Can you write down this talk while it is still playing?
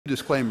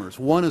Disclaimers.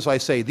 One is I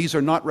say, these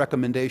are not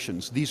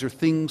recommendations. These are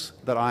things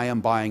that I am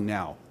buying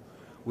now.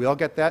 We all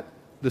get that?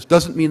 This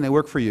doesn't mean they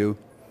work for you.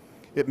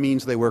 It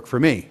means they work for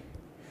me.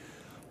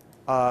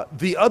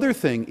 The other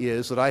thing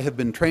is that I have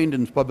been trained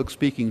in public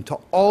speaking to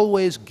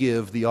always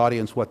give the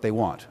audience what they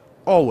want.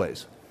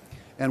 Always.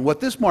 And what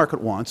this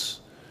market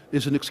wants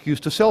is an excuse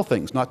to sell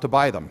things, not to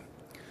buy them.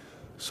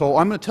 So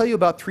I'm going to tell you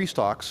about 3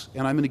 stocks,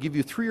 and I'm going to give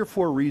you 3 or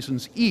 4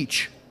 reasons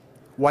each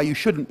why you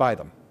shouldn't buy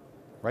them.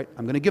 Right?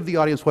 I'm going to give the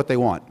audience what they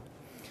want.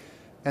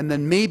 And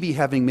then maybe,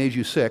 having made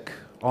you sick,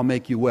 I'll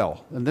make you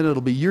well. And then it'll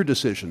be your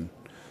decision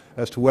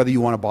as to whether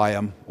you want to buy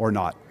them or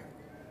not.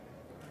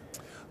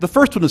 The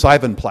first one is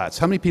Ivan Platts.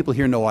 How many people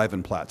here know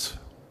Ivan Platts?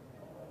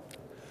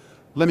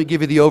 Let me give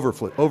you the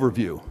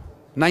overview.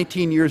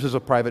 19 years as a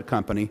private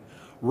company,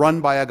 run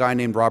by a guy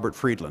named Robert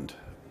Friedland.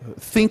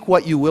 Think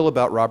what you will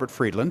about Robert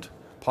Friedland,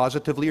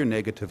 positively or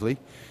negatively.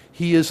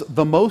 He is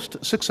the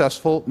most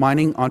successful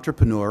mining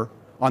entrepreneur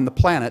on the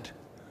planet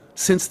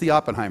since the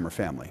Oppenheimer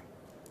family.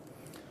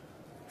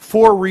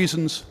 4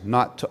 reasons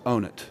not to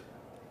own it.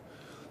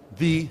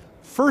 The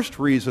first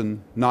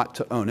reason not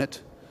to own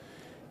it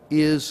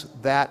is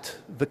that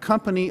the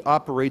company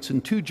operates in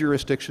 2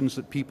 jurisdictions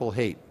that people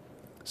hate,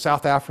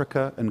 South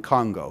Africa and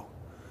Congo.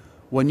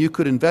 When you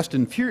could invest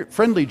in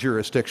friendly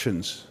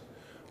jurisdictions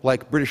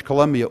like British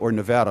Columbia or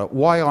Nevada,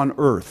 why on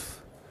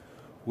earth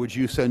would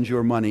you send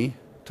your money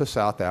to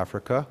South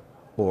Africa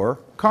or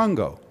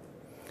Congo?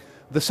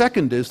 The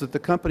second is that the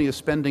company is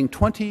spending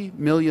 $20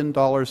 million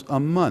a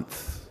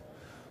month.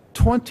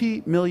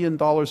 $20 million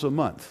a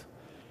month.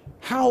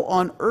 How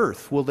on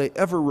earth will they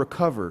ever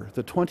recover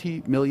the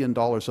 $20 million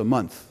a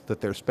month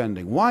that they're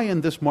spending? Why in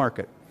this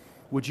market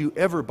would you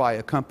ever buy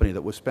a company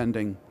that was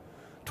spending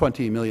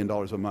 $20 million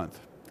a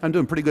month? I'm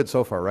doing pretty good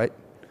so far, right?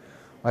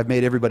 I've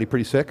made everybody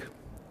pretty sick.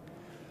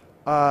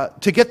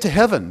 To get to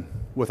heaven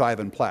with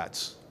Ivan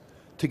Platts,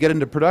 to get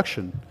into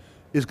production,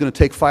 is going to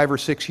take 5 or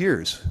 6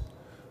 years.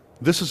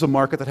 This is a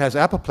market that has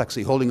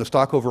apoplexy holding a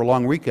stock over a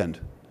long weekend.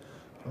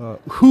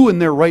 Who in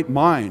their right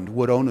mind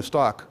would own a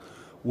stock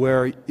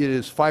where it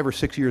is 5 or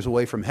 6 years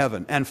away from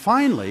heaven? And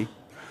finally,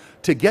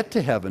 to get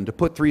to heaven, to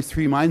put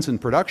three mines in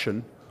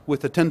production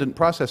with attendant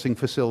processing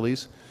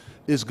facilities,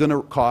 is going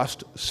to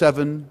cost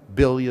 $7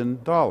 billion.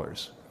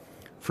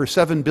 For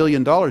 $7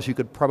 billion, you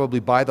could probably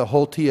buy the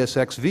whole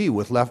TSXV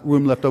with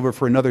room left over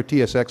for another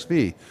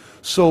TSXV.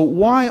 So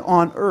why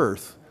on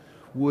earth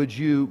would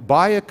you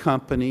buy a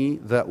company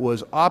that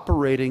was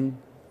operating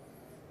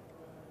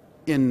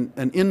in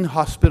an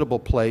inhospitable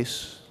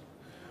place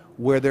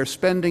where they're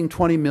spending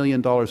 $20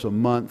 million a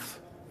month,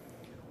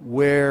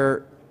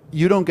 where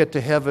you don't get to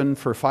heaven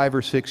for 5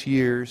 or 6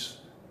 years,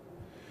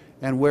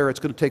 and where it's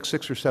going to take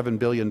 $6 or $7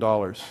 billion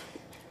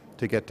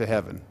to get to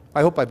heaven?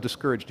 I hope I've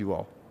discouraged you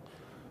all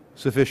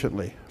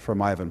sufficiently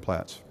from Ivan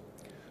Platts.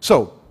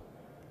 So,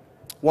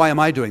 why am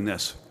I doing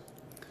this?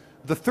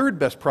 The third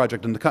best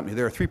project in the company,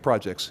 there are 3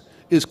 projects,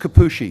 is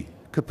Kipushi.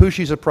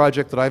 Kipushi is a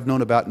project that I've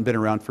known about and been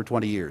around for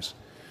 20 years.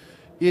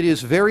 It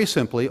is very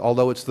simply,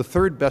 although it's the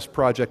 3rd best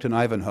project in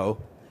Ivanhoe,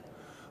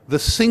 the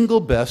single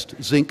best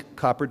zinc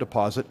copper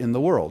deposit in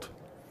the world.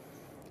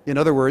 In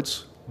other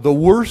words, the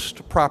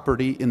worst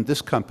property in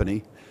this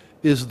company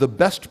is the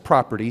best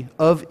property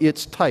of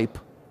its type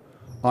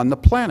on the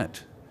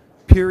planet.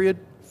 Period.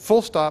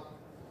 Full stop,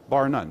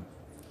 bar none.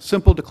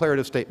 Simple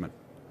declarative statement.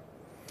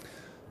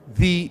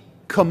 The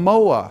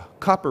Kamoa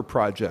copper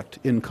project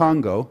in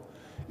Congo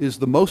is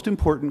the most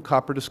important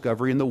copper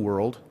discovery in the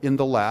world in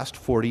the last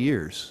 40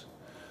 years.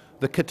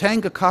 The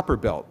Katanga copper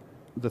belt,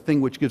 the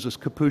thing which gives us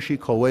Kipushi,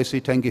 Kolwezi,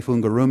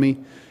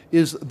 Tenge-Fungurume,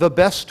 is the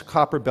best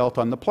copper belt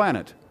on the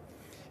planet.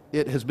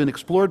 It has been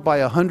explored by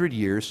 100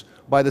 years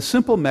by the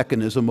simple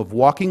mechanism of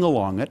walking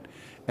along it,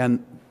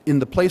 and in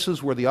the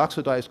places where the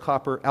oxidized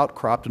copper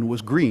outcropped and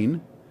was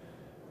green,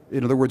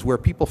 in other words, where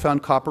people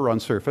found copper on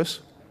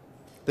surface,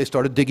 they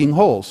started digging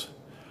holes.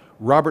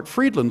 Robert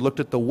Friedland looked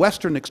at the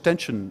western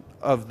extension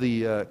of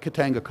the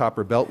Katanga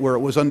copper belt where it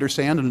was under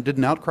sand and it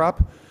didn't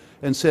outcrop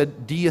and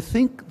said, do you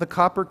think the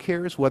copper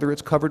cares whether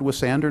it's covered with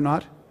sand or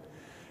not?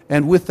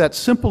 And with that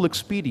simple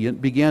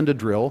expedient began to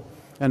drill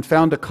and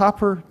found a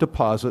copper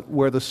deposit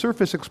where the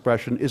surface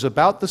expression is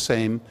about the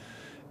same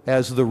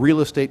as the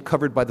real estate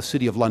covered by the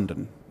City of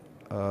London.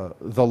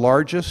 The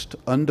largest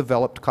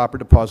undeveloped copper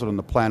deposit on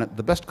the planet,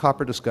 the best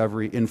copper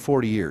discovery in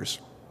 40 years.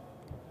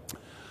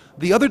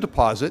 The other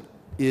deposit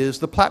is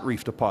the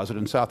Platreef deposit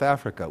in South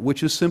Africa,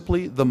 which is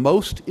simply the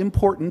most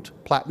important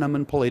platinum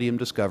and palladium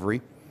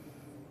discovery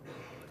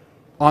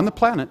on the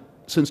planet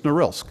since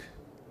Norilsk,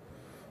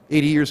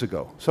 80 years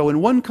ago. So in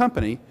one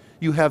company,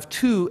 you have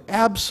 2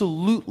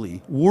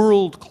 absolutely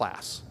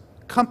world-class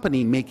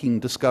company-making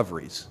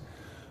discoveries.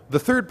 The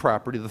third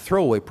property, the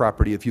throwaway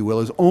property, if you will,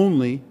 is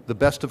only the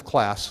best of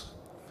class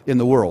in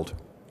the world.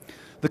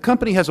 The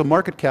company has a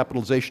market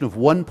capitalization of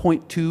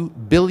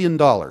 $1.2 billion.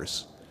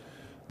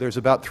 There's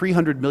about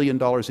 $300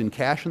 million in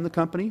cash in the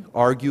company,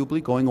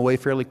 arguably going away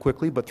fairly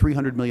quickly, but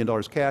 $300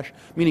 million cash,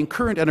 meaning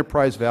current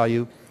enterprise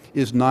value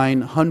is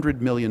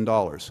 $900 million.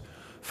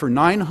 For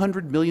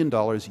 $900 million,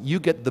 you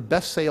get the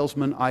best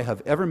salesman I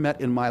have ever met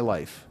in my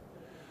life.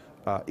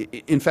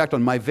 In fact,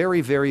 on my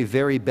very, very,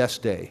 very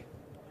best day,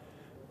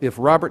 if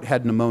Robert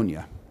had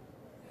pneumonia,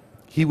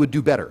 he would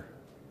do better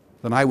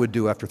than I would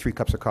do after 3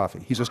 cups of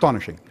coffee. He's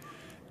astonishing.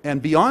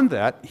 And beyond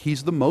that,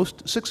 he's the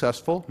most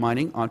successful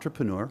mining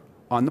entrepreneur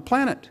on the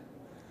planet.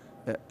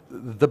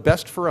 The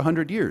best for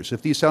 100 years.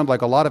 If these sound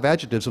like a lot of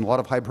adjectives and a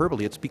lot of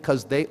hyperbole, it's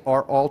because they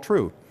are all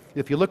true.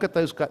 If you look at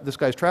this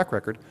guy's track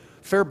record,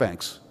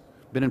 Fairbanks,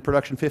 been in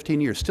production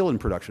 15 years, still in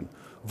production.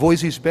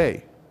 Voisey's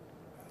Bay,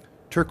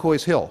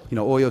 Turquoise Hill,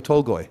 Oyo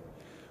Tolgoi.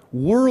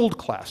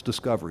 World-class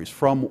discoveries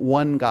from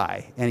one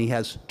guy, and he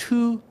has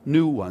 2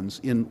 new ones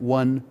in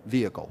one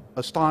vehicle.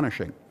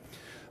 Astonishing.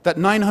 That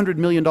 $900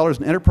 million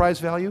in enterprise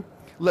value,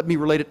 let me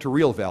relate it to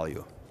real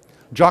value.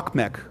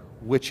 JOCMEC,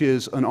 which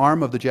is an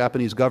arm of the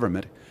Japanese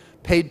government,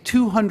 paid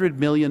 $200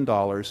 million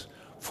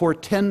for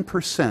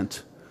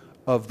 10%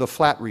 of the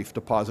Flat Reef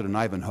deposit in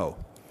Ivanhoe.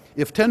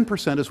 If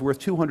 10% is worth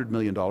 $200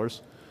 million,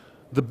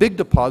 the big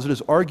deposit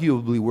is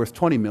arguably worth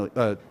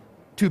 $2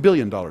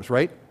 billion,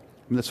 right?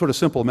 I mean, that's sort of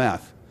simple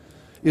math.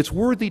 It's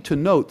worthy to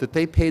note that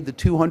they paid the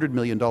 $200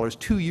 million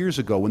 2 years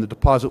ago when the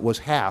deposit was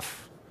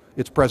half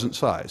its present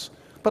size.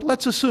 But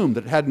let's assume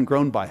that it hadn't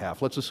grown by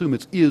half. Let's assume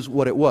it is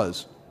what it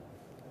was.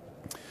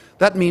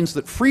 That means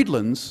that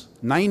Friedland's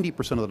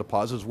 90% of the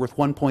deposit is worth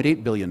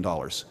 $1.8 billion.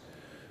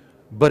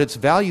 But it's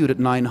valued at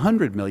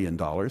 $900 million,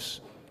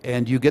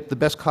 and you get the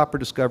best copper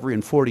discovery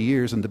in 40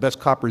 years and the best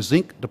copper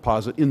zinc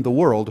deposit in the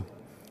world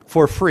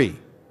for free.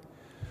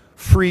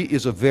 Free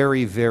is a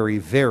very, very,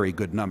 very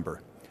good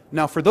number.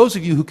 Now, for those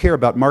of you who care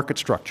about market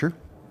structure,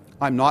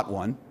 I'm not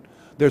one,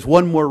 there's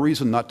one more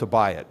reason not to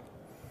buy it.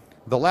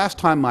 The last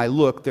time I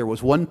looked, there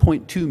was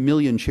 1.2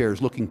 million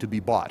shares looking to be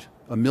bought,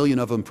 1 million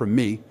of them from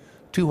me,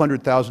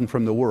 200,000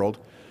 from the world,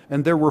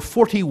 and there were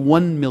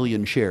 41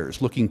 million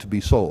shares looking to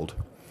be sold.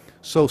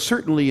 So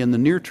certainly in the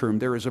near term,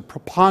 there is a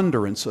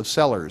preponderance of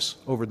sellers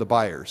over the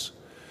buyers.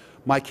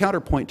 My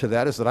counterpoint to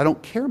that is that I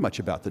don't care much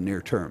about the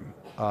near term.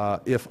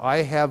 If I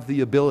have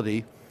the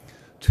ability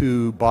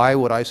to buy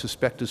what I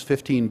suspect is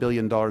 $15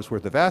 billion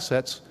worth of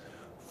assets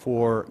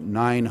for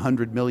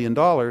 $900 million,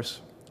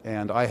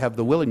 and I have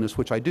the willingness,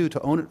 which I do,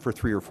 to own it for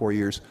 3 or 4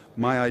 years,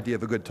 my idea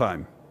of a good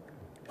time.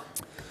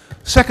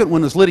 Second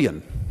one is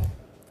Lydian.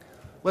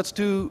 Let's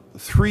do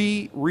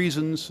 3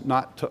 reasons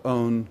not to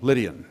own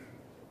Lydian.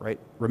 Right?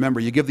 Remember,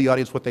 you give the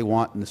audience what they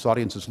want, and this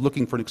audience is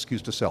looking for an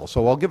excuse to sell,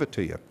 so I'll give it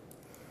to you.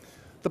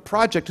 The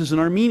project is in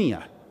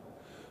Armenia.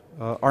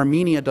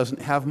 Armenia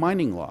doesn't have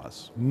mining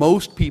laws.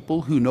 Most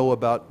people who know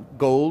about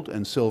gold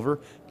and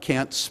silver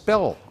can't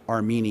spell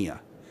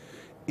Armenia.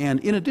 And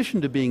in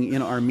addition to being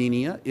in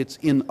Armenia, it's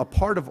in a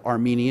part of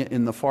Armenia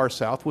in the far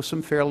south with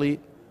some fairly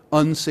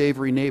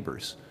unsavory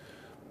neighbors.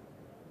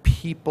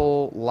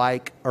 People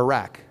like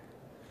Iraq.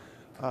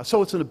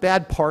 So it's in a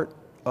bad part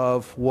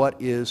of what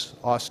is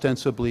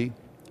ostensibly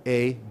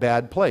a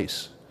bad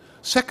place.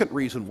 Second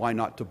reason why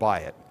not to buy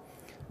it.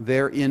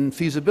 They're in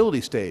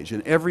feasibility stage,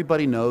 and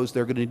everybody knows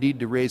they're going to need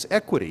to raise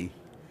equity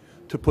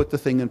to put the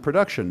thing in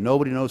production.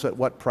 Nobody knows at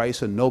what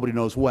price, and nobody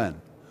knows when.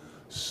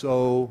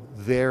 So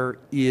there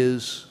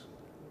is,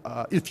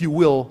 if you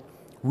will,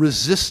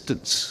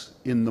 resistance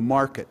in the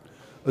market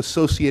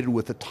associated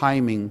with the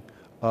timing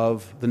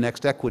of the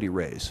next equity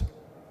raise.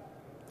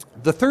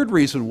 The third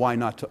reason why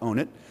not to own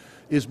it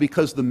is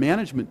because the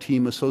management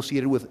team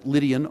associated with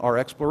Lydian are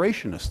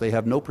explorationists. They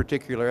have no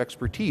particular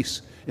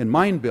expertise in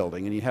mine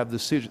building, and you have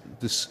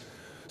this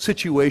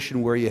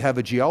situation where you have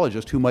a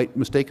geologist who might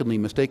mistakenly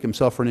mistake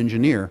himself for an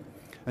engineer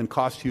and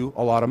cost you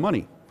a lot of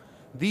money.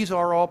 These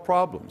are all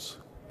problems.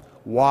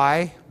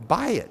 Why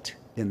buy it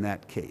in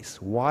that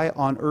case? Why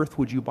on earth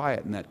would you buy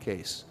it in that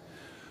case?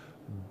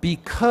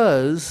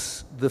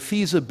 Because the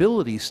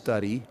feasibility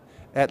study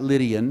at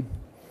Lydian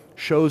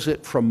shows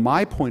it, from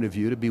my point of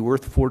view, to be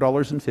worth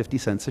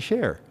 $4.50 a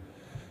share.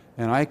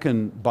 And I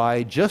can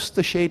buy just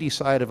the shady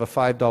side of a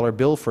 $5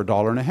 bill for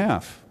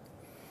 $1.50.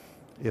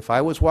 If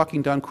I was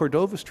walking down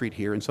Cordova Street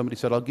here and somebody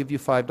said, I'll give you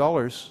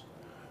 $5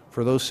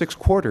 for those 6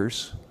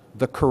 quarters,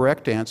 the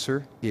correct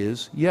answer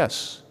is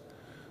yes.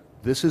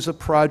 This is a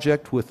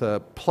project with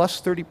a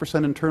plus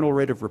 30% internal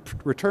rate of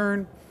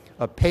return,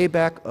 a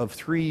payback of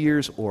 3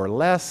 years or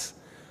less,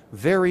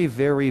 very,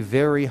 very,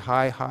 very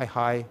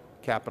high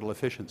capital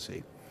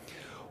efficiency.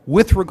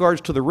 With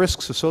regards to the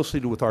risks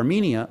associated with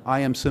Armenia,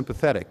 I am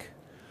sympathetic.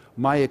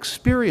 My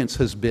experience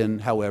has been,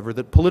 however,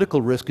 that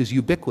political risk is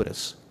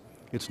ubiquitous.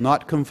 It's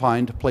not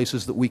confined to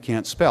places that we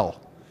can't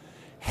spell.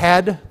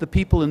 Had the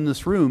people in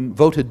this room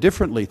voted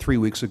differently 3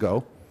 weeks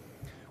ago,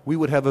 we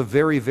would have a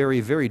very,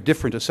 very, very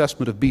different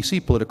assessment of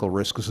BC political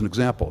risk, as an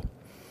example.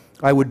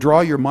 I would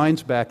draw your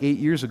minds back 8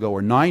 years ago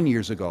or 9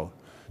 years ago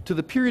to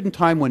the period in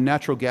time when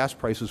natural gas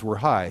prices were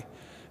high,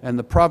 and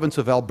the province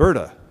of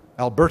Alberta,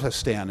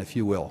 Albertistan, if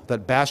you will,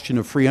 that bastion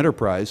of free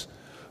enterprise,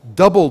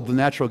 doubled the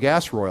natural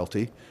gas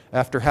royalty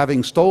after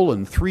having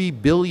stolen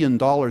 $3 billion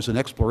in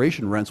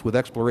exploration rents with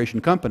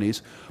exploration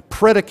companies,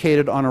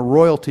 predicated on a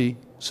royalty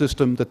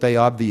system that they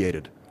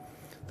obviated.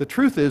 The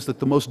truth is that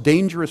the most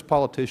dangerous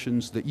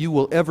politicians that you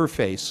will ever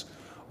face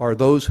are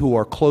those who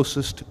are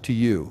closest to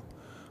you.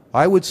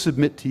 I would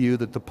submit to you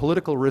that the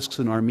political risks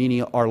in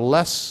Armenia are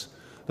less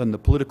than the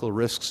political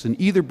risks in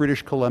either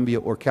British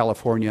Columbia or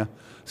California,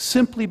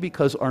 simply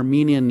because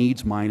Armenia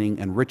needs mining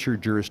and richer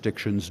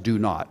jurisdictions do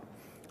not.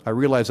 I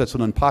realize that's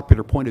an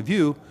unpopular point of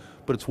view,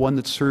 but it's one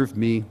that served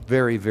me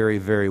very, very,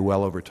 very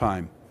well over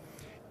time.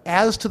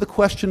 As to the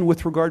question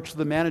with regard to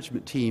the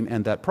management team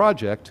and that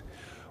project,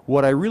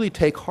 what I really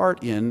take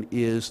heart in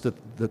is that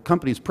the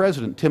company's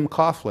president, Tim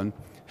Coughlin,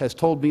 has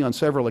told me on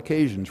several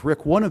occasions,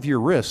 Rick, one of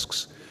your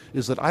risks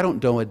is that I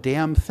don't know a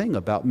damn thing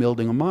about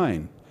building a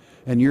mine,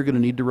 and you're going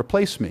to need to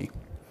replace me.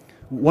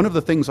 One of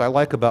the things I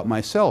like about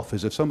myself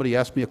is if somebody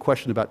asks me a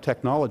question about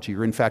technology,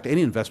 or in fact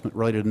any investment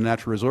related to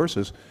natural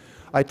resources,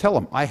 I tell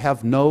them I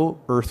have no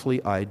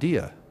earthly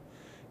idea.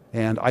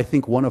 And I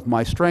think one of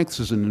my strengths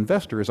as an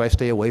investor is I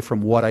stay away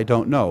from what I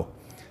don't know.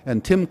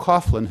 And Tim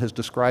Coughlin has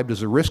described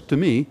as a risk to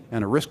me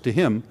and a risk to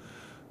him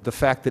the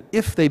fact that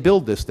if they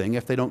build this thing,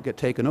 if they don't get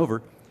taken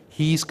over,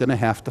 he's going to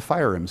have to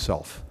fire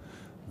himself.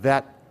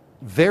 That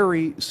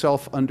very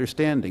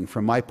self-understanding,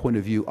 from my point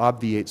of view,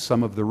 obviates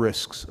some of the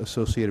risks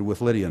associated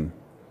with Lydian.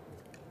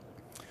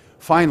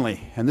 Finally,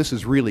 and this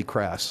is really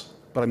crass,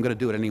 but I'm going to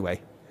do it anyway,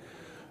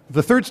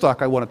 the third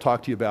stock I want to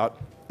talk to you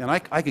about, and I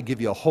could give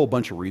you a whole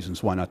bunch of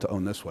reasons why not to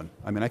own this one.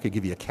 I mean, I could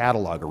give you a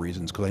catalog of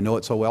reasons because I know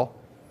it so well.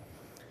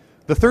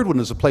 The third one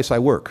is the place I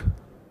work,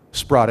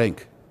 Sprott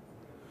Inc.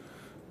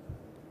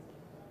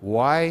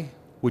 Why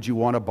would you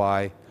want to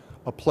buy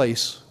a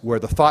place where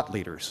the thought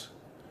leaders,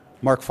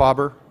 Mark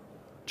Faber,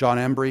 John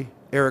Embry,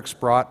 Eric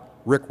Sprott,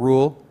 Rick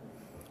Rule,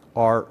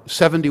 are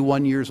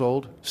 71 years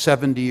old,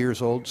 70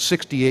 years old,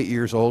 68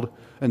 years old,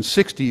 and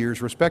 60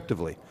 years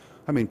respectively?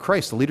 I mean,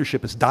 Christ, the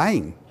leadership is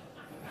dying.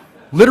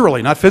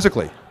 Literally, not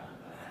physically.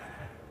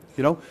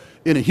 You know,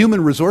 in a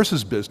human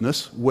resources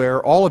business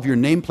where all of your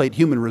nameplate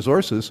human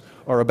resources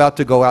are about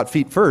to go out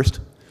feet first,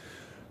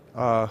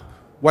 why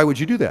would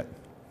you do that?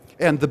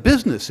 And the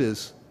business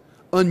is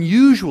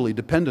unusually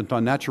dependent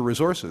on natural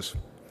resources,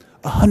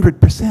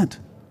 100%.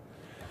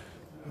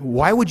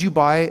 Why would you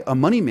buy a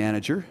money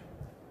manager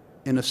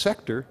in a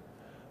sector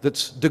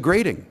that's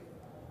degrading?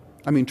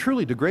 I mean,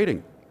 truly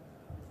degrading.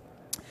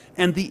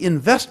 And the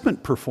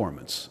investment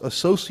performance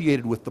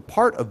associated with the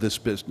part of this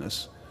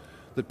business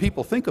that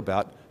people think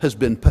about has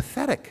been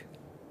pathetic.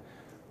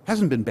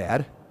 Hasn't been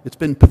bad, it's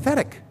been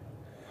pathetic.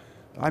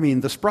 I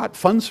mean, the Sprott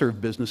FundServ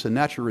business in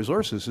natural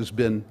resources has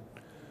been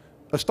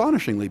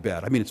astonishingly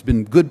bad. I mean, it's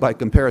been good by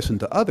comparison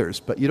to others,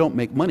 but you don't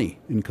make money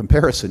in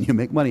comparison. You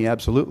make money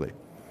absolutely.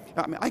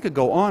 I mean, I could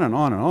go on and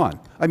on and on.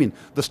 I mean,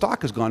 the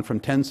stock has gone from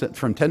 $10 to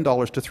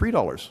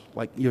 $3.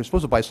 Like, you're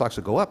supposed to buy stocks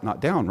that go up, not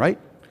down, right?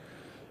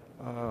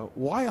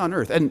 Why on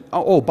earth? And,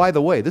 oh, by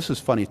the way, this is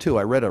funny too.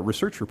 I read a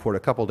research report a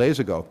couple days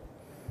ago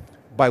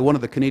by one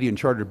of the Canadian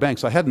chartered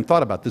banks. I hadn't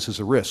thought about this as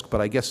a risk, but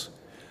I guess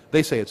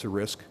they say it's a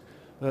risk.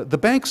 The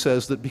bank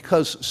says that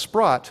because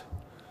Sprott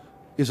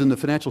is in the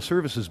financial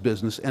services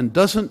business and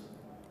doesn't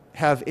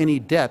have any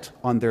debt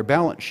on their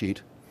balance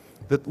sheet,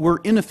 that we're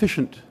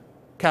inefficient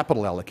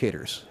capital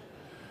allocators.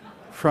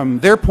 From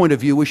their point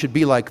of view, we should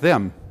be like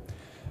them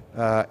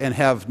and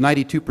have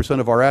 92%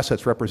 of our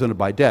assets represented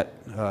by debt.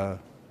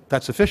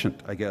 That's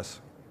efficient, I guess.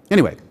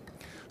 Anyway,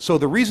 so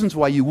the reasons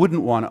why you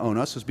wouldn't want to own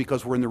us is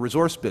because we're in the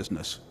resource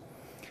business,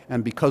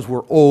 and because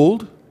we're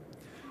old,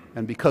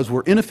 and because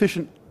we're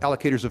inefficient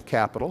allocators of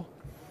capital,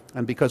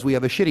 and because we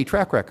have a shitty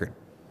track record.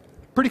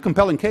 Pretty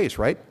compelling case,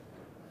 right?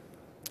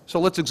 So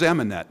let's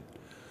examine that.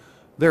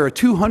 There are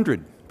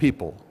 200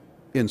 people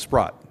in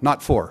Sprott,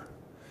 not 4.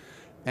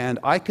 And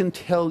I can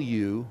tell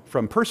you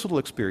from personal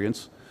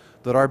experience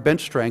that our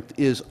bench strength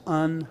is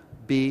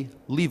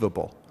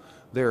unbelievable.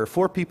 There are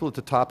 4 people at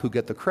the top who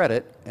get the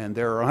credit, and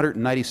there are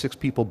 196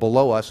 people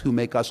below us who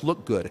make us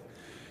look good.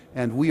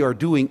 And we are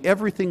doing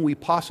everything we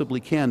possibly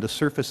can to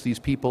surface these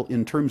people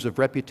in terms of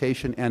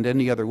reputation and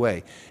any other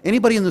way.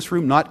 Anybody in this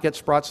room not get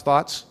Sprott's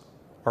thoughts,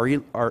 our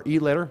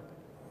e-letter?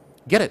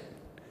 Get it.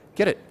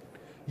 Get it.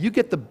 You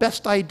get the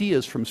best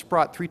ideas from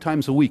Sprott 3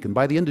 times a week, and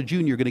by the end of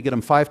June you're going to get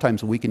them 5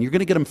 times a week, and you're going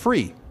to get them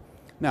free.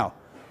 Now,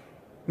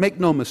 make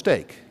no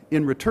mistake,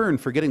 in return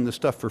for getting this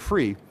stuff for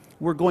free,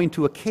 we're going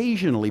to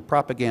occasionally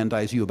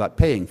propagandize you about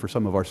paying for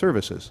some of our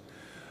services.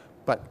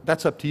 But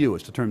that's up to you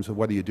as to terms of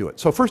whether you do it.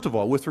 So first of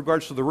all, with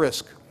regards to the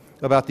risk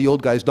about the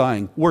old guys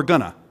dying, we're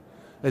gonna.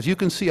 As you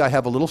can see, I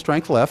have a little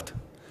strength left.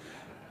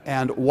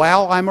 And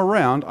while I'm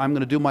around, I'm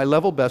going to do my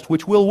level best,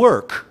 which will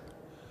work,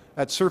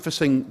 at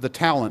surfacing the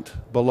talent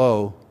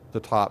below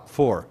the top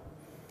 4.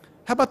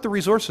 How about the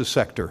resources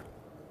sector?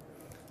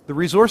 The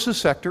resources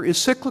sector is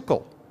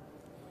cyclical.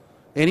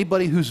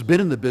 Anybody who's been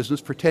in the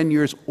business for 10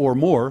 years or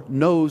more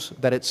knows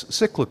that it's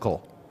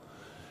cyclical.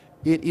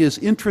 It is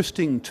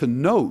interesting to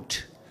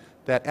note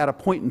that at a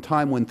point in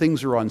time when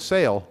things are on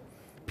sale,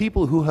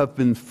 people who have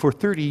been for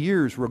 30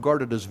 years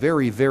regarded as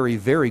very, very,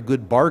 very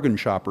good bargain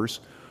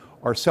shoppers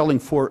are selling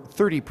for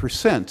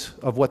 30%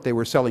 of what they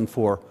were selling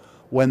for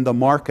when the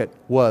market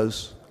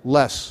was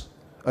less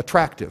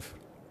attractive.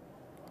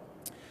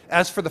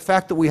 As for the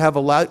fact that we have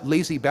a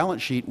lazy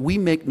balance sheet, we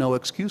make no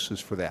excuses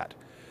for that.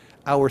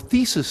 Our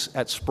thesis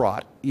at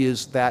Sprott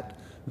is that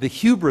the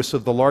hubris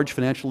of the large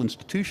financial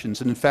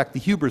institutions, and in fact the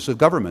hubris of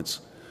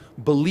governments,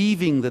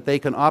 believing that they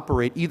can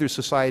operate either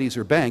societies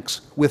or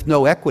banks with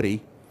no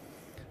equity,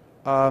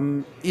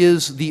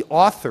 is the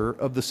author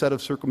of the set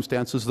of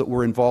circumstances that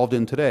we're involved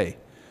in today.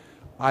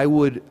 I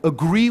would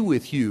agree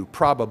with you,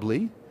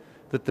 probably,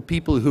 that the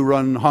people who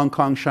run Hong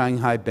Kong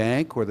Shanghai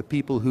Bank or the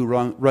people who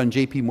run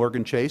JP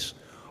Morgan Chase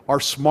are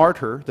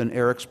smarter than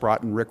Eric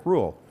Sprott and Rick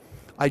Rule.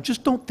 I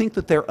just don't think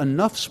that they're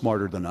enough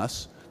smarter than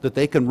us that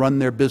they can run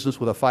their business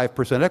with a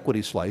 5%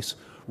 equity slice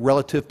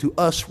relative to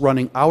us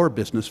running our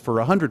business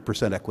for a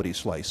 100% equity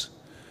slice.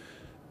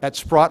 At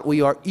Sprott,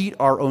 we eat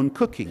our own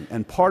cooking,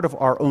 and part of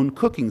our own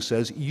cooking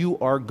says you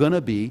are going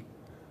to be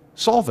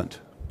solvent.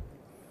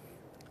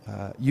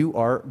 You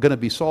are going to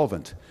be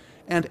solvent.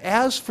 And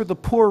as for the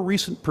poor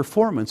recent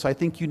performance, I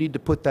think you need to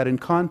put that in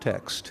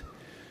context.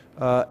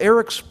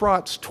 Eric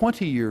Sprott's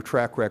 20-year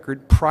track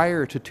record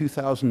prior to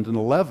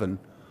 2011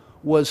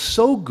 was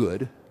so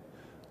good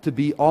to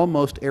be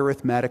almost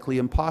arithmetically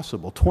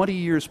impossible. 20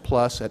 years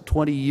plus at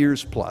 20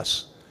 years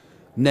plus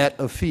net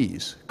of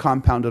fees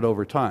compounded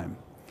over time.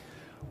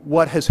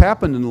 What has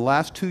happened in the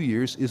last 2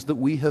 years is that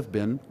we have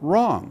been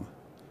wrong,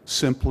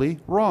 simply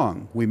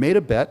wrong. We made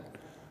a bet.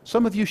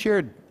 Some of you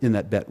shared in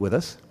that bet with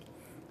us,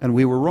 and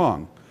we were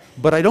wrong.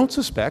 But I don't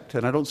suspect,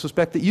 and I don't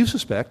suspect that you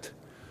suspect,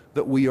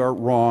 that we are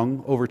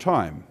wrong over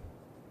time.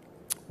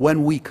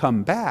 When we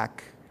come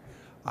back,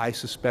 I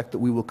suspect that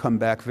we will come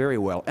back very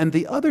well. And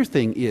the other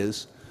thing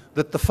is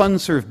that the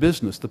fund-serve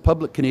business, the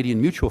public Canadian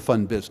mutual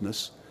fund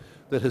business,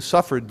 that has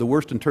suffered the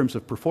worst in terms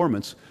of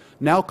performance,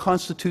 now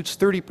constitutes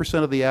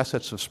 30% of the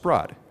assets of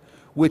Sprott,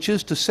 which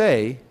is to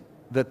say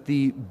that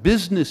the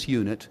business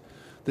unit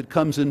that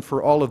comes in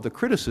for all of the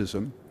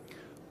criticism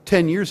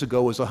 10 years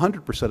ago was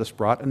 100% of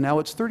Sprott, and now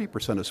it's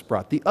 30% of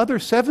Sprott. The other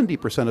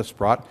 70% of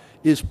Sprott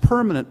is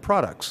permanent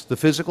products. The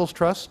physicals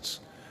trusts,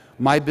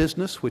 my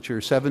business, which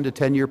are 7 to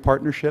 10-year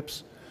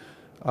partnerships,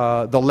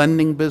 the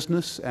lending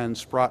business, and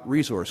Sprott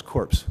Resource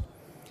Corps.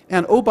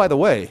 And oh, by the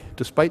way,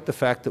 despite the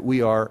fact that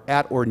we are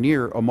at or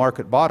near a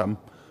market bottom,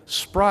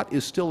 Sprott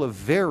is still a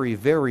very,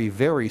 very,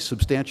 very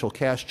substantial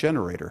cash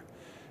generator.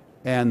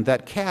 And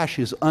that cash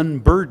is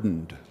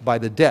unburdened by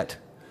the debt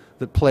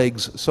that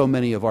plagues so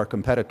many of our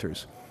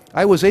competitors.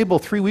 I was able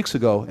 3 weeks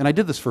ago, and I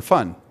did this for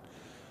fun,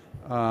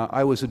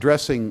 I was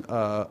addressing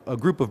a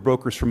group of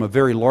brokers from a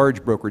very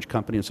large brokerage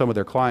company and some of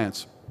their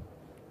clients.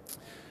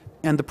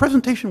 And the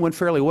presentation went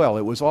fairly well.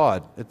 It was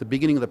odd. At the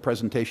beginning of the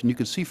presentation, you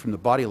could see from the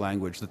body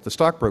language that the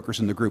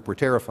stockbrokers in the group were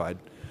terrified.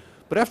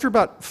 But after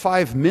about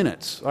 5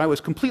 minutes, I was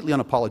completely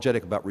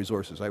unapologetic about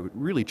resources. I was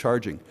really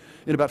charging.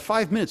 In about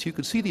 5 minutes, you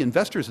could see the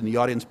investors in the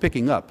audience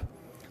picking up.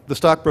 The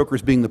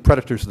stockbrokers, being the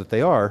predators that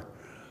they are,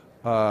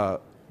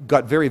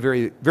 got very,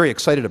 very, very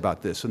excited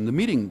about this. And the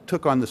meeting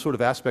took on the sort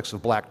of aspects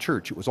of black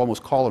church. It was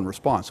almost call and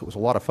response. It was a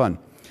lot of fun.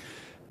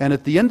 And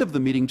at the end of the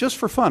meeting, just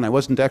for fun, I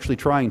wasn't actually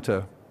trying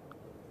to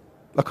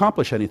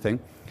accomplish anything,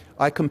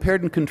 I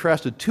compared and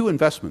contrasted two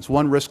investments,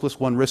 one riskless,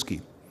 one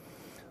risky.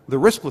 The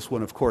riskless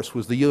one, of course,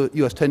 was the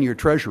U.S. 10-year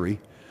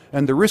Treasury,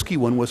 and the risky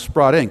one was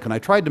Sprott Inc. And I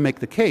tried to make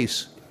the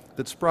case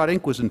that Sprott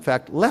Inc. was, in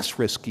fact, less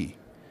risky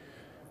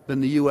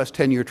than the U.S.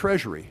 10-year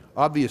Treasury.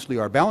 Obviously,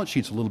 our balance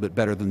sheet's a little bit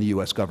better than the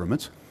U.S.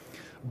 government's,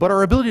 but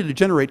our ability to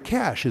generate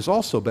cash is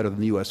also better than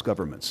the U.S.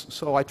 government's.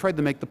 So I tried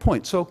to make the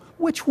point. So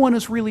which one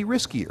is really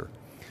riskier?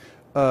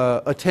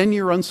 A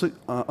 10-year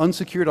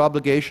unsecured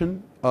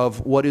obligation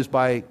of what is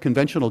by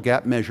conventional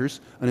GAAP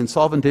measures an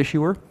insolvent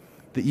issuer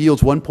that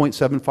yields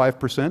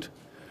 1.75%,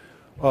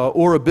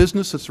 or a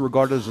business that's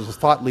regarded as a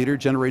thought leader,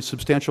 generates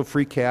substantial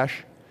free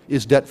cash,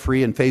 is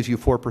debt-free, and pays you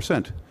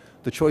 4%.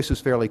 The choice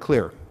is fairly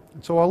clear.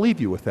 And so I'll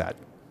leave you with that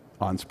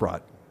on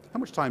Sprott. How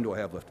much time do I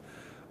have left?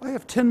 I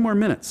have 10 more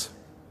minutes.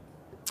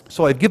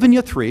 So I've given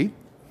you 3.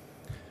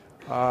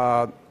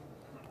 I'm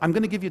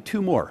going to give you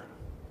 2 more,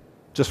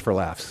 just for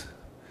laughs.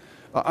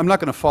 I'm not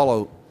going to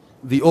follow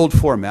the old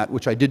format,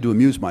 which I did to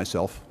amuse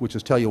myself, which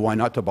is tell you why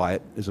not to buy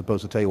it, as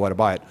opposed to tell you why to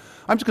buy it.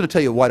 I'm just going to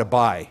tell you why to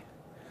buy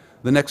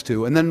the next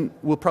 2, and then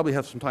we'll probably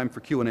have some time for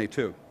Q&A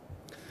too.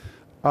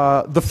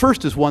 The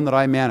first is one that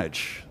I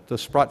manage, the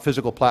Sprott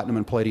Physical Platinum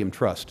and Palladium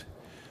Trust.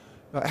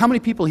 How many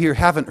people here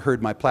haven't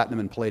heard my Platinum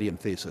and Palladium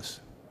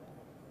thesis?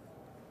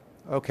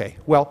 Okay,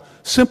 well,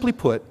 simply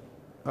put,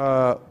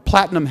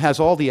 platinum has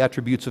all the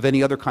attributes of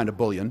any other kind of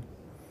bullion,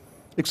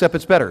 except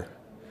it's better.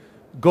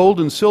 Gold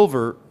and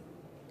silver,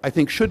 I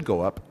think, should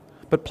go up,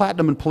 but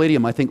platinum and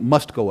palladium, I think,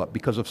 must go up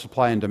because of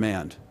supply and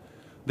demand.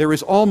 There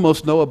is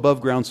almost no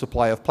above-ground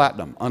supply of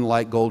platinum,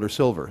 unlike gold or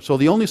silver. So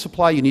the only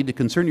supply you need to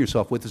concern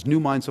yourself with is new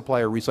mine supply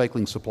or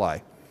recycling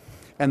supply.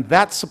 And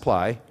that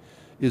supply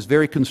is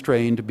very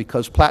constrained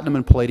because platinum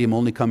and palladium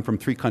only come from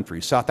 3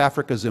 countries, South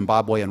Africa,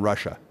 Zimbabwe, and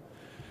Russia.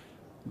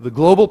 The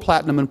global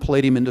platinum and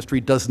palladium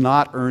industry does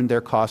not earn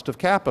their cost of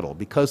capital.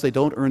 Because they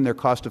don't earn their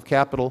cost of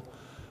capital,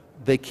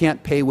 They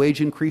can't pay wage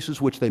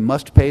increases, which they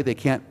must pay. They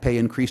can't pay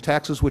increased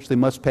taxes, which they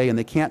must pay. And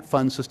they can't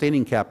fund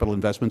sustaining capital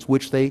investments,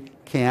 which they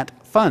can't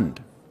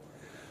fund.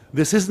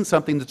 This isn't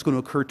something that's going to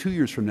occur 2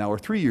 years from now or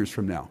 3 years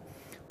from now.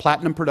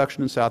 Platinum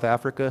production in South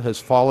Africa has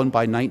fallen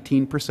by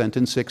 19%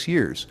 in 6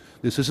 years.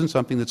 This isn't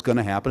something that's going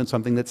to happen. It's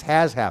something that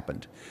has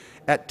happened.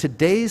 At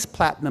today's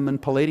platinum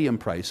and palladium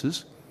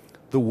prices,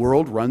 the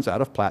world runs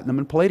out of platinum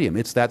and palladium.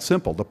 It's that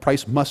simple. The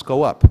price must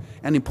go up.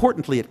 And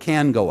importantly, it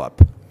can go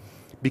up,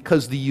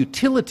 because the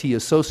utility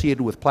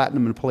associated with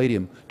platinum and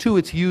palladium to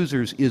its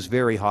users is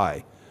very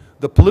high.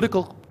 The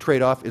political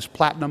trade-off is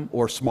platinum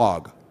or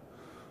smog.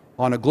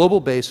 On a global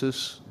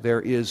basis,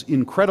 there is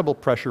incredible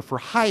pressure for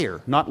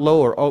higher, not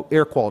lower,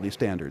 air quality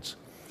standards.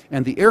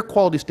 And the air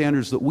quality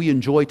standards that we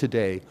enjoy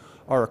today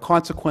are a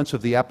consequence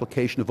of the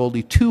application of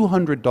only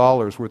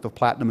 $200 worth of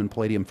platinum and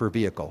palladium per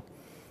vehicle.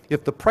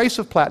 If the price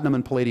of platinum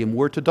and palladium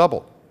were to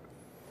double,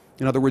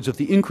 in other words, if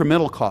the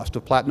incremental cost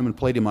of platinum and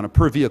palladium on a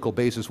per vehicle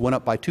basis went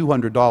up by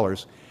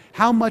 $200,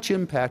 how much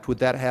impact would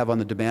that have on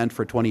the demand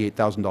for a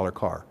 $28,000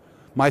 car?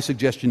 My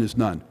suggestion is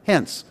none.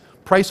 Hence,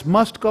 price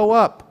must go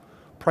up.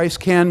 Price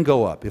can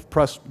go up. If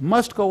price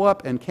must go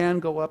up and can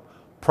go up,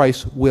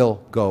 price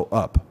will go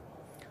up.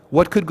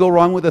 What could go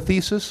wrong with a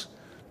thesis?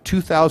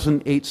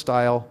 2008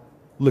 style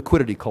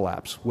liquidity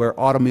collapse, where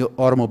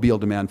automobile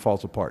demand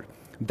falls apart.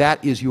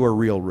 That is your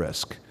real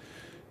risk.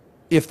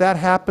 If that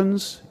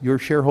happens, your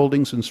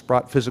shareholdings in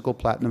Sprott Physical,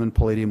 Platinum, and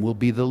Palladium will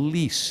be the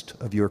least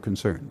of your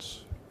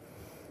concerns.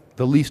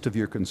 The least of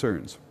your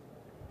concerns.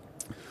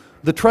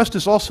 The trust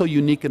is also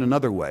unique in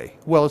another way.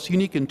 Well, it's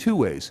unique in two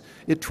ways.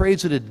 It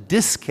trades at a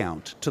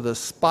discount to the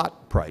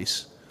spot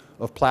price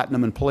of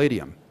platinum and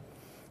palladium.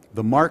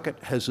 The market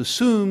has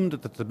assumed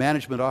that the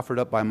management offered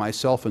up by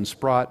myself and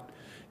Sprott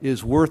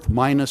is worth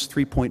minus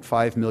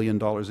 $3.5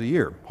 million a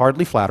year.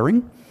 Hardly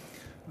flattering,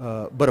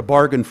 but a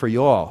bargain for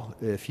you all.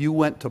 If you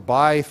went to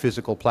buy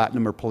physical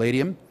platinum or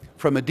palladium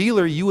from a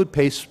dealer, you would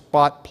pay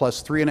spot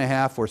plus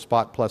 3.5 or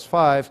spot plus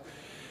 5.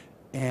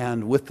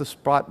 And with the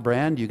Sprott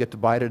brand, you get to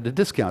buy it at a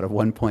discount of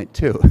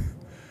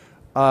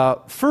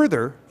 1.2.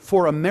 Further,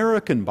 for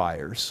American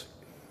buyers,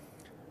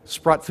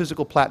 Sprott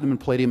Physical Platinum and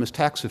Palladium is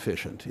tax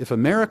efficient. If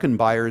American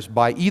buyers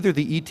buy either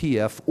the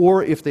ETF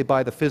or if they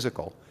buy the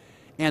physical,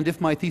 and if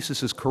my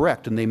thesis is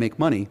correct and they make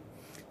money,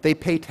 they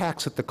pay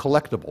tax at the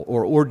collectible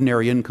or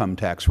ordinary income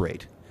tax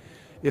rate.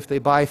 If they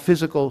buy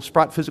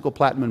Sprott Physical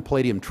Platinum and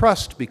Palladium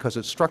Trust, because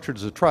it's structured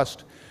as a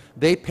trust,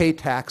 they pay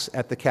tax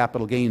at the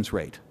capital gains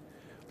rate.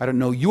 I don't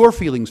know your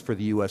feelings for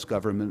the U.S.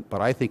 government,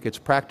 but I think it's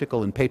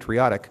practical and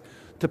patriotic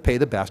to pay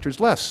the bastards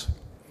less.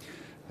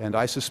 And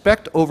I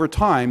suspect over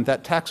time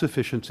that tax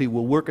efficiency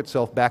will work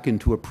itself back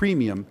into a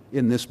premium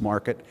in this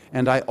market,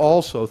 and I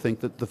also think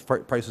that the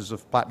prices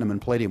of platinum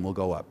and palladium will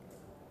go up.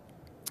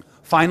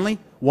 Finally,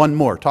 one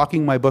more,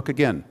 talking my book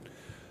again.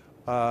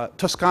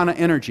 Toscana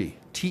Energy,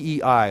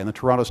 TEI, and the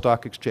Toronto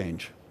Stock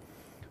Exchange.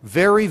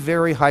 Very,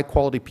 very high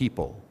quality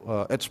people.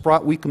 At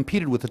Sprott, we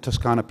competed with the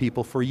Toscana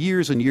people for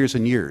years and years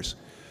and years,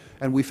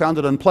 and we found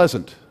it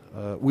unpleasant.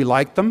 We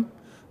liked them,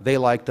 they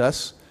liked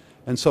us,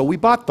 and so we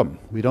bought them.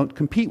 We don't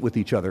compete with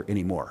each other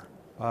anymore.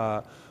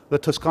 The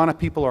Toscana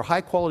people are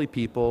high quality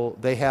people.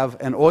 They have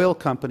an oil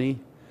company,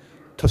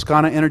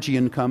 Toscana Energy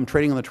Income,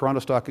 trading on the Toronto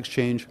Stock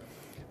Exchange,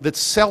 that's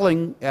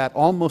selling at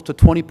almost a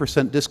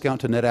 20%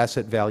 discount to net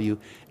asset value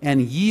and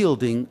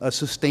yielding a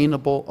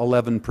sustainable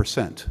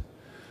 11%.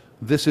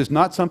 This is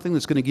not something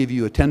that's going to give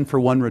you a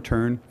 10-for-1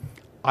 return.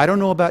 I don't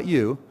know about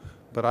you,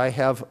 but I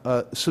have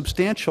a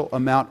substantial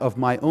amount of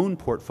my own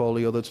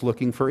portfolio that's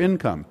looking for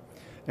income.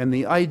 And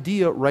the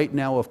idea right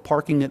now of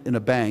parking it in a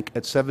bank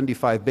at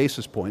 75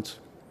 basis points,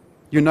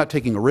 you're not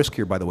taking a risk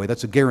here, by the way,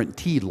 that's a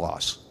guaranteed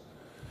loss.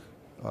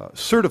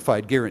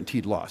 Certified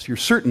guaranteed loss. You're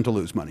certain to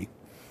lose money.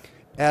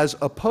 As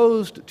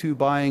opposed to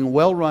buying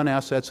well-run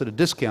assets at a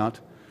discount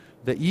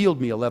that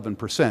yield me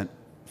 11%,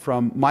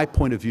 from my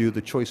point of view,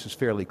 the choice is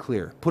fairly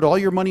clear. Put all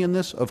your money in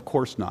this? Of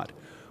course not.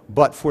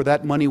 But for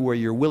that money where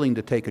you're willing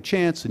to take a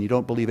chance and you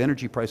don't believe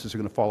energy prices are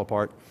going to fall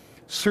apart,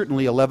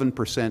 certainly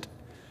 11%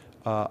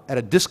 at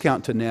a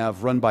discount to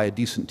NAV run by a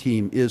decent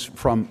team is,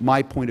 from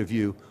my point of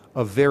view,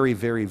 a very,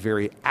 very,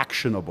 very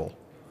actionable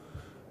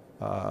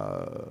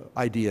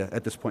idea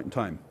at this point in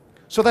time.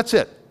 So that's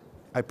it.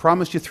 I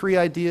promised you 3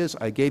 ideas.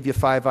 I gave you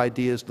 5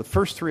 ideas. The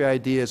first 3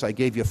 ideas, I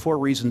gave you 4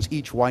 reasons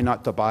each why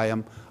not to buy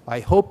them. I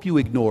hope you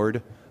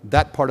ignored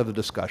that part of the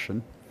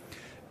discussion.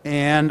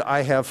 And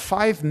I have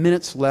 5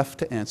 minutes left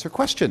to answer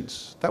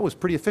questions. That was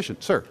pretty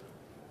efficient. Sir?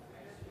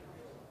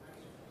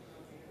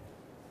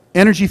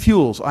 Energy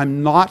Fuels.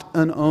 I'm not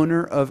an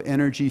owner of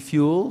Energy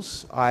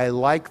Fuels. I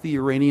like the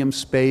uranium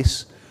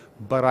space,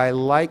 but I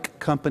like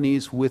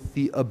companies with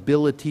the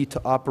ability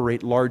to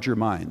operate larger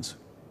mines.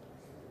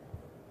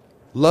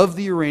 Love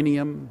the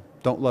uranium,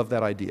 don't love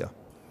that idea.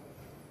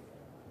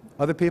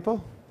 Other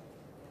people?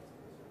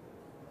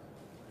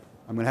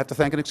 I'm going to have to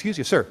thank and excuse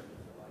you. Sir?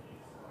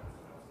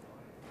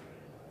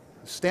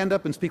 Stand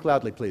up and speak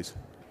loudly, please.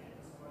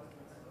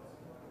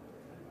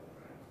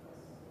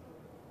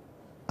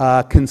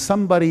 Can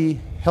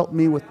somebody help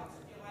me with...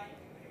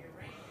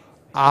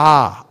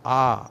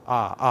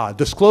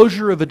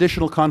 Disclosure of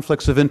additional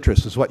conflicts of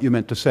interest is what you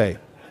meant to say.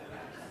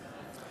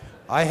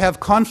 I have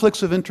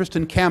conflicts of interest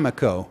in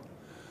Cameco,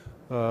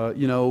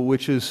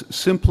 which is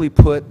simply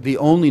put the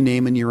only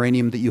name in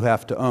uranium that you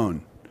have to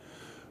own.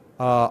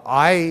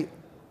 I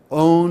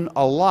own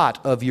a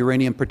lot of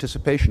Uranium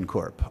Participation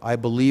Corp. I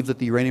believe that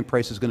the uranium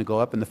price is going to go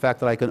up, and the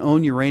fact that I can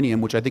own uranium,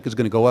 which I think is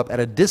going to go up at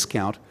a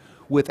discount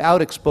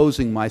without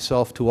exposing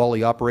myself to all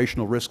the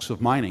operational risks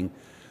of mining,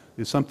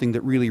 is something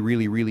that really,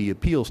 really, really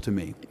appeals to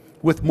me.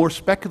 With more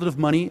speculative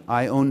money,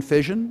 I own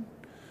fission.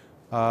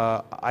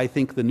 I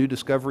think the new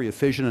discovery of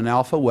fission and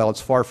alpha, while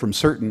it's far from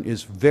certain,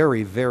 is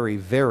very, very,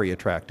 very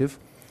attractive.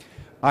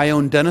 I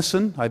own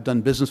Denison. I've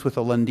done business with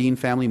the Lundin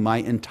family my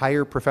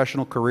entire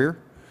professional career,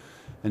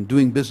 and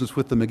doing business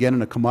with them again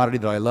in a commodity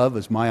that I love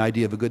is my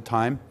idea of a good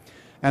time.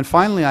 And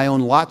finally, I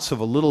own lots of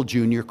a little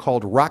junior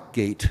called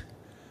Rockgate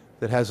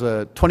that has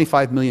a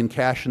 25 million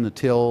cash in the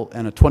till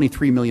and a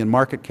 23 million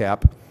market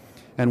cap,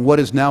 and what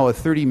is now a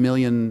 30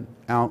 million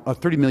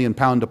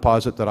pound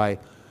deposit that I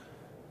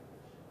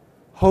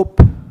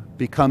hope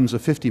becomes a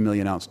 50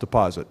 million ounce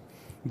deposit.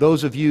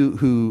 Those of you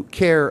who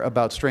care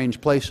about strange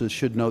places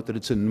should note that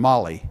it's in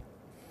Mali,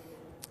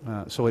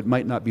 so it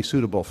might not be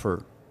suitable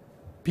for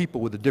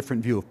people with a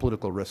different view of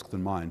political risk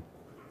than mine.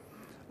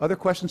 Other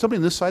questions? Somebody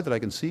on this side that I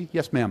can see?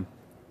 Yes, ma'am.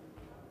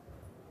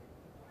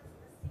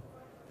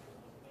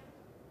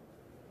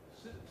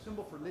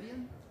 Symbol for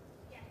Lydian?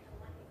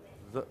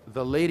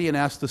 The lady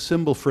asked the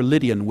symbol for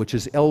Lydian, which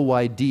is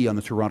LYD on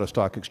the Toronto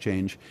Stock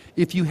Exchange.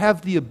 If you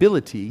have the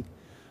ability,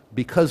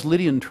 because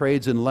Lydian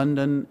trades in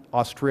London,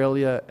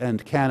 Australia,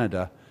 and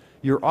Canada,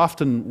 you're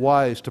often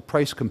wise to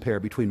price compare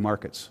between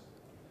markets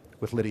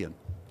with Lydian.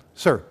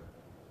 Sir?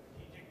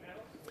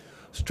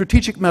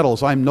 Strategic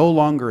Metals, I'm no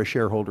longer a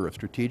shareholder of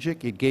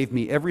Strategic. It gave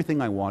me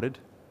everything I wanted.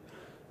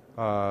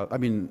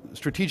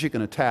 Strategic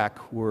and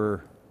Attack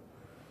were,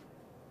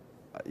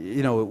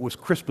 it was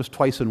Christmas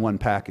twice in one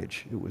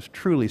package. It was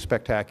truly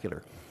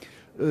spectacular.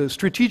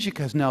 Strategic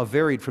has now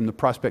varied from the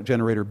prospect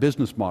generator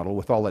business model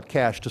with all that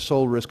cash to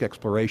sole risk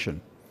exploration.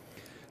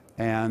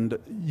 And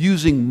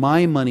using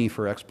my money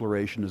for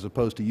exploration as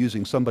opposed to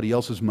using somebody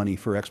else's money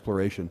for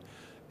exploration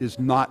is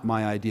not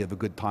my idea of a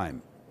good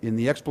time. In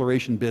the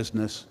exploration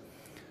business,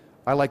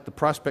 I like the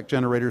prospect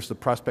generators, and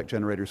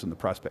the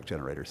prospect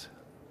generators.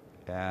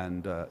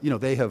 And,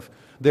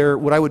 they're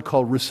what I would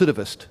call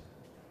recidivist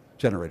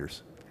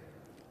generators.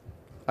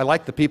 I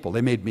like the people. They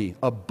made me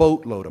a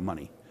boatload of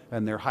money,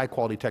 and they're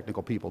high-quality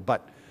technical people.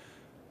 But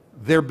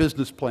their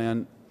business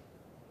plan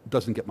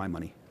doesn't get my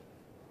money.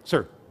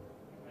 Sir? You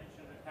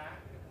mentioned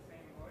Attack in the same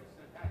voice.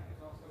 Attack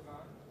is also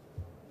gone?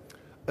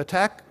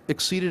 Attack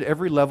exceeded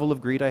every level of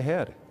greed I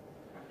had.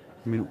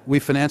 We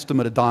financed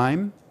them at a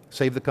dime,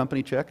 saved the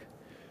company check.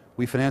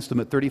 We financed them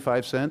at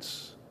 35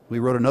 cents. We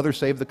wrote another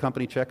save the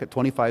company check at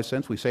 25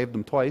 cents. We saved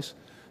them twice,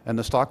 and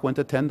the stock went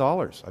to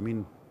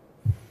 $10.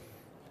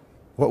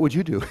 What would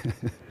you do?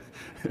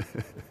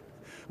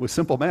 With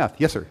simple math.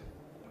 Yes, sir.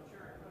 What's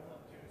your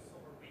equivalent to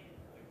silver wheat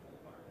in the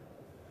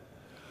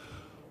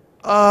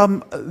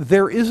gold market?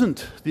 There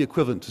isn't the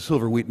equivalent to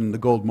silver wheat in the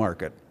gold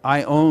market.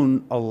 I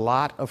own a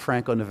lot of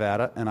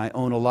Franco-Nevada, and I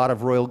own a lot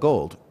of Royal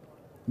Gold.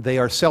 They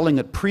are selling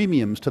at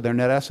premiums to their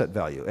net asset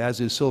value, as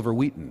is Silver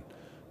Wheaton.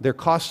 Their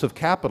costs of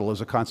capital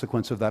as a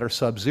consequence of that are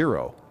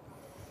sub-zero.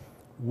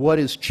 What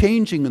is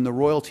changing in the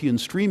royalty and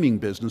streaming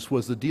business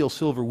was the deal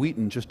Silver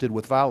Wheaton just did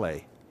with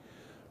Vale.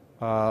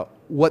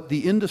 What the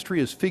industry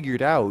has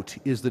figured out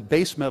is that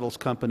base metals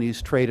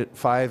companies trade at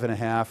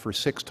 5.5 or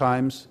 6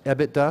 times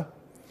EBITDA,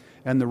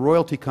 and the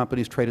royalty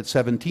companies trade at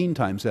 17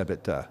 times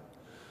EBITDA.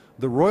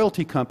 The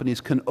royalty companies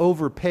can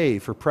overpay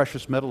for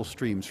precious metal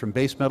streams from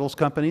base metals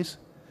companies,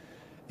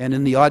 and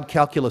in the odd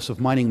calculus of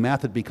mining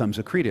math, it becomes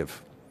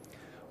accretive.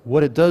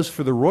 What it does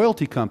for the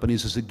royalty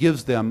companies is it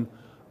gives them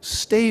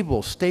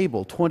stable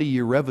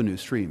 20-year revenue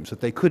streams that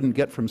they couldn't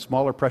get from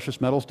smaller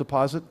precious metals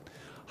deposit,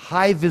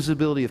 high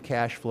visibility of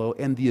cash flow,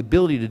 and the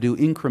ability to do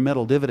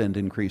incremental dividend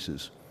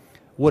increases.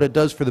 What it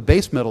does for the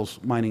base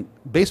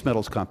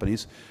metals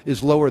companies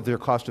is lower their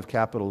cost of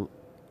capital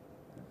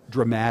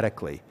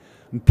dramatically.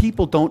 And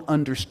people don't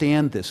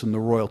understand this in the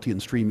royalty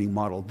and streaming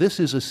model. This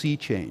is a sea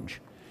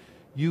change.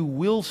 You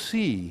will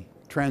see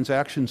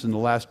transactions in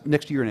the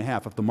next year and a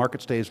half, if the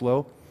market stays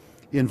low,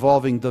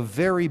 involving the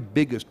very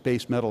biggest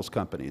base metals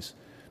companies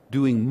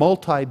doing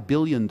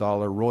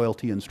multi-billion-dollar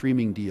royalty and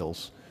streaming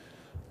deals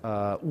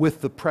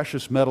with the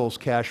precious metals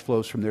cash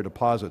flows from their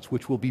deposits,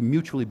 which will be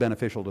mutually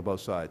beneficial to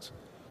both sides.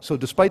 So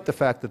despite the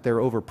fact that they're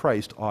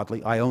overpriced,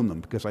 oddly, I own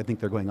them because I think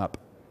they're going up.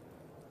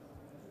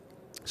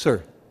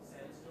 Sir?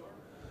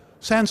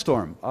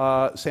 Sandstorm.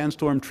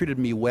 Sandstorm treated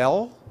me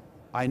well.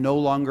 I no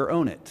longer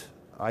own it.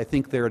 I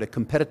think they're at a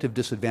competitive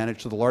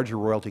disadvantage to the larger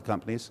royalty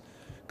companies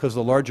because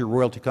the larger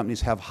royalty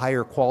companies have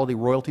higher quality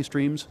royalty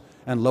streams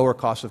and lower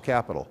costs of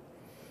capital.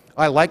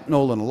 I like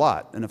Nolan a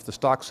lot, and if the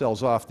stock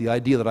sells off, the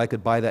idea that I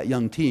could buy that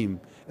young team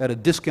at a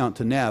discount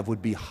to NAV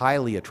would be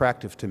highly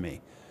attractive to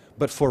me.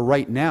 But for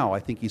right now, I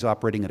think he's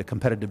operating at a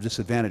competitive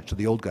disadvantage to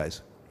the old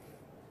guys.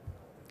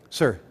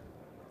 Sir?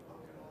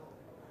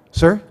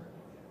 Sir?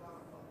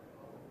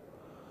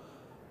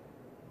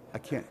 I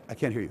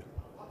can't hear you.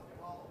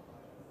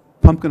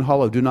 Pumpkin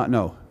Hollow, do not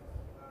know.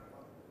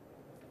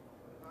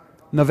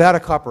 Nevada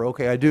Copper,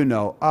 okay, I do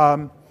know.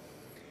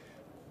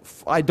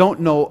 I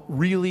don't know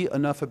really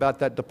enough about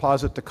that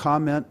deposit to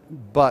comment,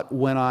 but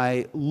when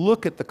I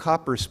look at the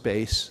copper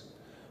space,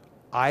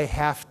 I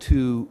have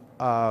to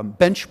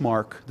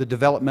benchmark the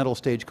developmental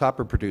stage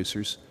copper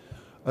producers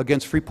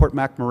against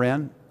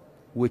Freeport-McMoRan,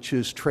 which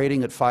is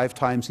trading at 5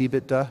 times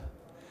EBITDA.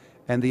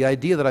 And the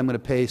idea that I'm going to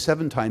pay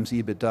 7 times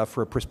EBITDA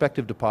for a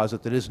prospective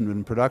deposit that isn't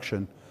in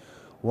production,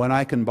 when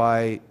I can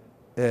buy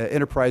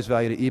enterprise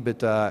value to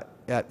EBITDA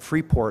at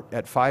Freeport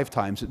at 5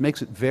 times, it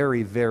makes it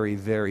very, very,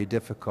 very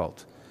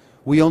difficult.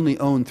 We only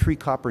own 3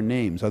 copper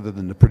names other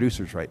than the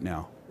producers right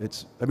now.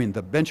 I mean,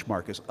 the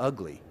benchmark is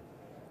ugly.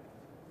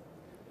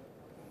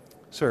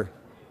 Sir?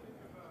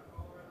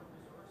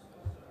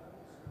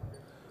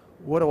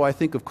 What do I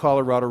think of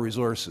Colorado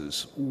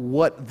Resources?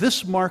 What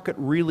this market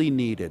really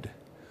needed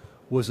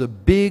was a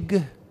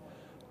big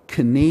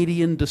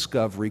Canadian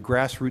discovery,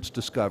 grassroots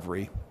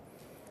discovery,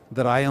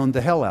 that I owned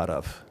the hell out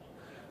of.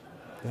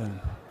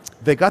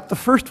 They got the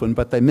first one,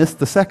 but they missed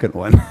the second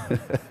one.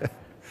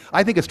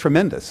 I think it's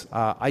tremendous.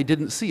 I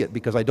didn't see it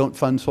because I don't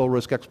fund sole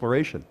risk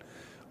exploration.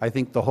 I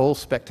think the whole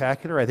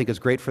spectacular. I think it's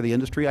great for the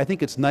industry. I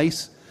think it's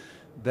nice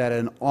that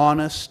an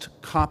honest,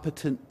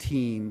 competent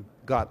team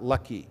got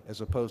lucky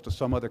as opposed to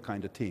some other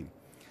kind of team.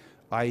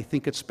 I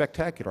think it's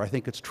spectacular. I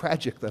think it's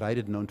tragic that I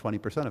didn't own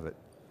 20% of it.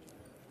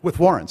 With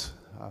warrants.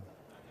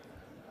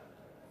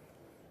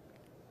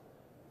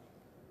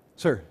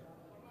 Sir?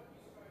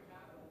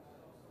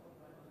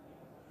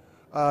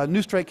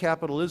 New Strike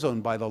Capital is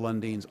owned by the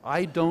Lundins.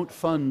 I don't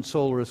fund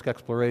sole risk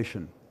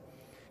exploration.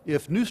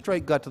 If New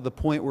Strike got to the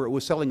point where it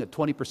was selling at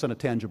 20% of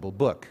tangible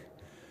book,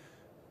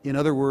 in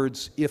other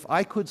words, if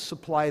I could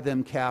supply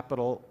them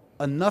capital,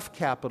 enough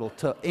capital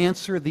to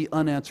answer the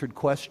unanswered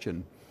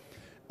question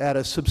at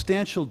a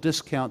substantial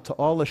discount to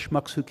all the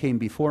schmucks who came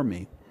before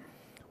me,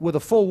 with a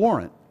full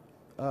warrant,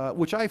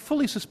 which I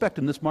fully suspect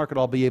in this market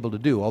I'll be able to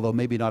do, although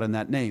maybe not in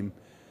that name,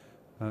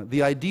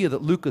 the idea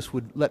that Lucas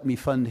would let me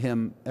fund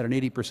him at an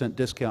 80%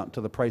 discount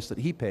to the price that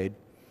he paid,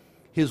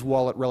 his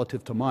wallet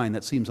relative to mine,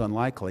 that seems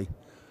unlikely.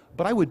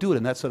 But I would do it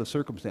in that set of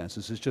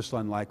circumstances. It's just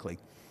unlikely.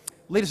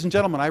 Ladies and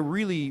gentlemen, I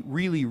really,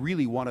 really,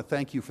 really want to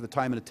thank you for the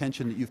time and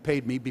attention that you've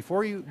paid me.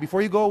 Before you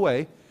go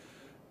away,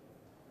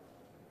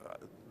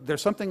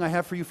 there's something I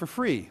have for you for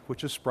free,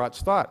 which is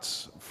Sprott's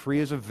Thoughts. Free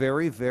is a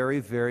very, very,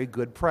 very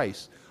good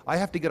price. I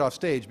have to get off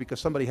stage because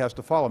somebody has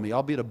to follow me.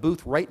 I'll be at a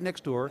booth right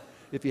next door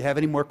if you have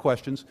any more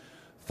questions.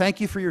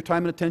 Thank you for your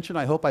time and attention.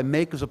 I hope I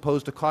make as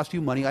opposed to cost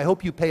you money. I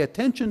hope you pay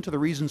attention to the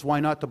reasons why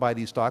not to buy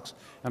these stocks,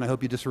 and I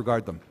hope you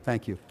disregard them.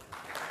 Thank you.